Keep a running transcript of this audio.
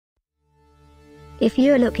If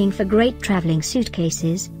you're looking for great traveling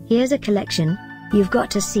suitcases, here's a collection you've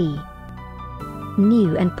got to see.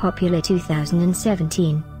 New and popular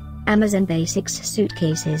 2017 Amazon Basics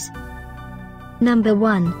Suitcases. Number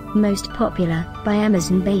 1, Most Popular, by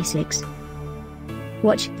Amazon Basics.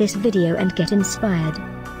 Watch this video and get inspired.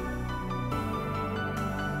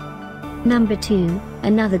 Number 2,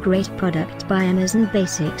 another great product by Amazon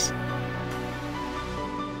Basics.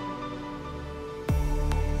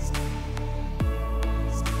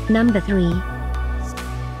 Number 3.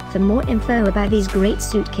 For more info about these great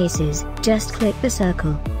suitcases, just click the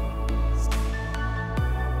circle.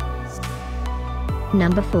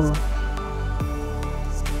 Number 4.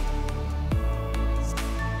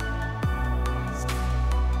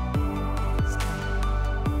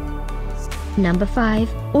 Number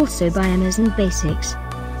 5, also by Amazon Basics.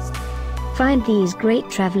 Find these great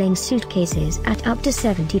traveling suitcases at up to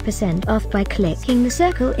 70% off by clicking the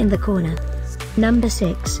circle in the corner. Number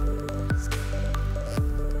 6.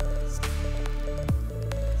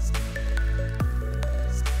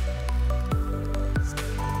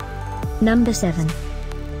 Number 7.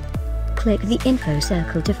 Click the info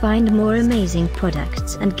circle to find more amazing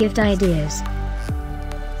products and gift ideas.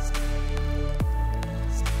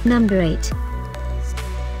 Number 8.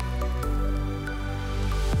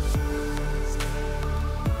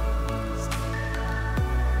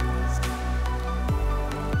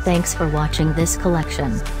 Thanks for watching this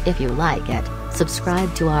collection. If you like it,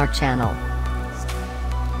 subscribe to our channel.